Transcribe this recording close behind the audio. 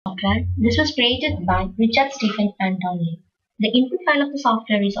software. This was created by Richard Stephen and Donnelly. The input file of the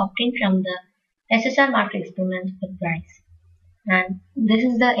software is obtained from the SSR marker experiment with Bryce. And this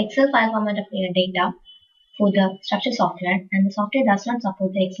is the Excel file format of your data for the structured software, and the software does not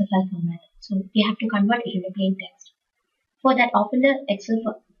support the Excel file format. So we have to convert it into plain text. For that, open the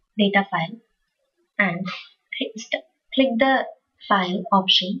Excel data file and click the file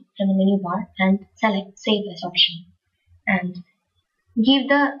option from the menu bar and select save as option. And give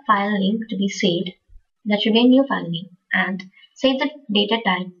the file name to be saved. That should be a new file name. And save the data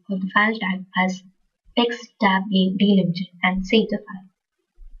type or the file type as text tab delimited and save the file.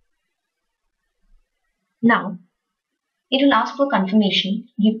 Now, it will ask for confirmation.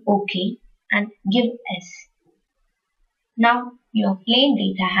 Give OK and give S. Now, your plain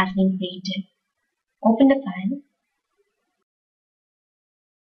data has been created. Open the file.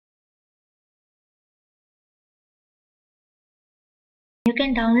 You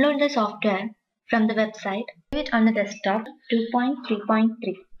can download the software from the website. Save it on the desktop 2.3.3.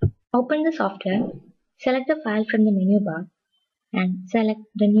 Open the software, select the file from the menu bar and select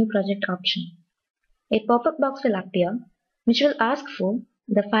the new project option. A pop-up box will appear which will ask for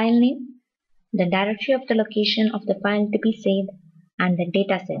the file name, the directory of the location of the file to be saved and the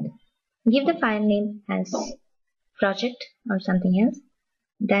dataset. Give the file name as project or something else.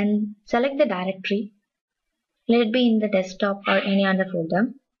 Then select the directory. Let it be in the desktop or any other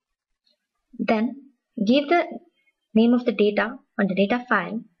folder. Then give the name of the data or the data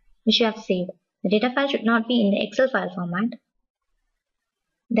file which you have saved. The data file should not be in the Excel file format.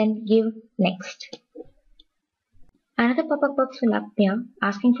 Then give next. Another pop-up box will appear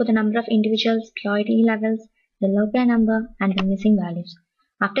asking for the number of individuals, purity levels, the loci number and the missing values.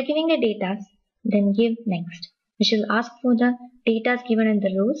 After giving the data, then give next, which will ask for the data given in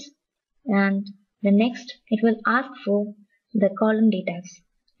the rows, and the next it will ask for the column data.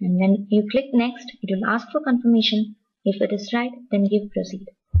 And when you click next, it will ask for confirmation. If it is right, then give proceed.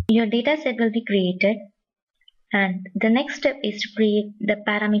 Your data set will be created, and the next step is to create the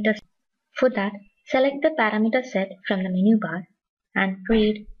parameters. For that, select the parameter set from the menu bar and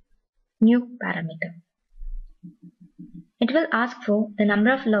create new parameter. It will ask for the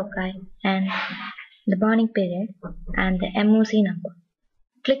number of loci and the burning period and the MOC number.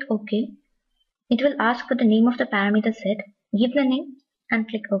 Click OK. It will ask for the name of the parameter set. Give the name and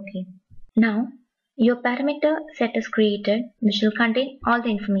click OK. Now your parameter set is created, which will contain all the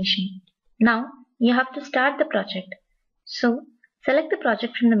information. Now you have to start the project. So select the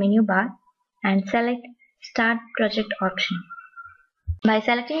project from the menu bar and select Start Project option. By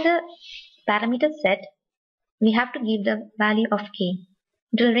selecting the parameter set, we have to give the value of k.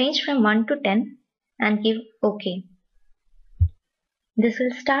 It will range from 1 to 10 and give OK. This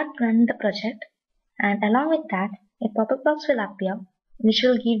will start run the project, and along with that, a pop-up box will appear which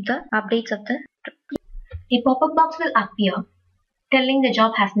will give the updates of the. A pop-up box will appear telling the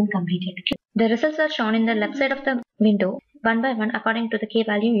job has been completed. The results are shown in the left side of the window one by one according to the k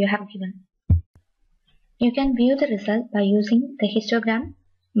value you have given. You can view the result by using the histogram,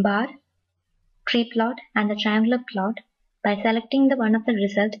 bar, tree plot and the triangular plot by selecting the one of the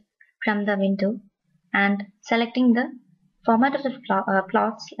result from the window and selecting the format of the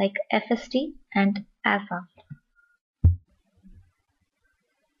plots like FST and alpha.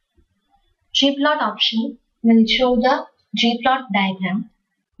 Gplot option will show the gplot diagram,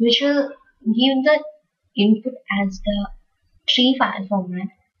 which will give the input as the tree file format,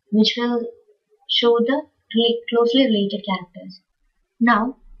 which will show the closely related characters.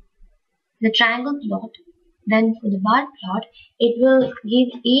 Now the triangle plot, then for the bar plot, it will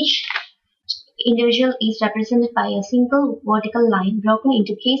give each individual is represented by a single vertical line broken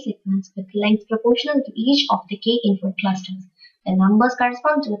into k segments with length proportional to each of the k input clusters. The numbers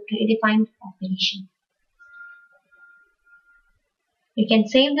correspond to the predefined operation. You can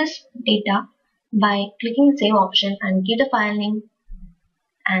save this data by clicking the save option and give the file name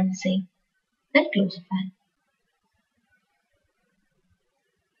and save. Then close the file.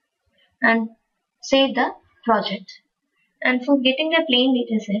 And save the project. And for getting the plain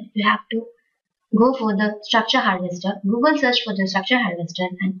data set, you have to go for the structure harvester. Google search for the structure harvester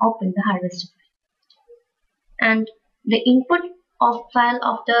and open the harvester file. And the input of file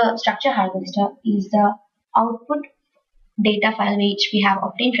of the structure harvester is the output data file which we have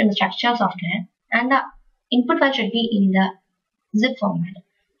obtained from the structure software, and the input file should be in the zip format.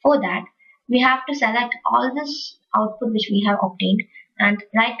 For that, we have to select all this output which we have obtained and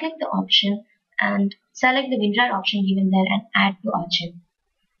right click the option and select the WinRAR option given there and add to archive.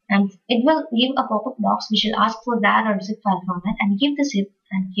 And it will give a pop-up box which will ask for RAR or zip file format, and give the zip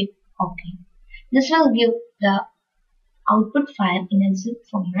and give OK. This will give the output file in a zip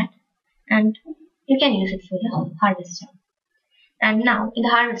format, and you can use it for the harvester. And now in the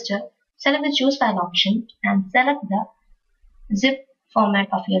harvester, select the choose file option and select the zip format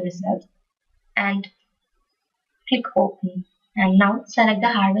of your result and click open. And now select the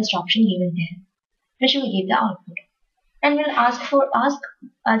harvest option given there, which will give the output. And will ask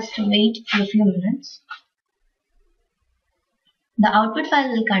us to wait for a few minutes. The output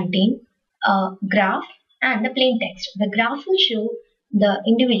file will contain a graph and the plain text. The graph will show the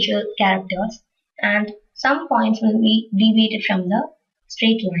individual characters and some points will be deviated from the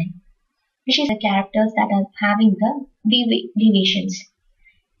straight line, which is the characters that are having the deviations.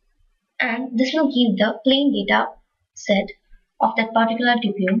 And this will give the plain data set of that particular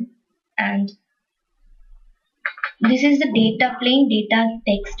tupule, and this is the plain data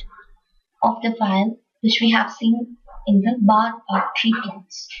text of the file which we have seen in the bar or tree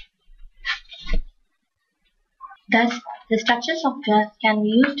plots. Thus, the structure software can be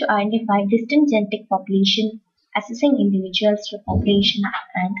used to identify distinct genetic population, assessing individuals to population,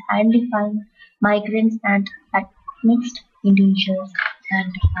 and identifying migrants and mixed individuals,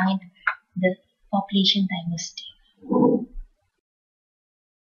 and to find the population diversity.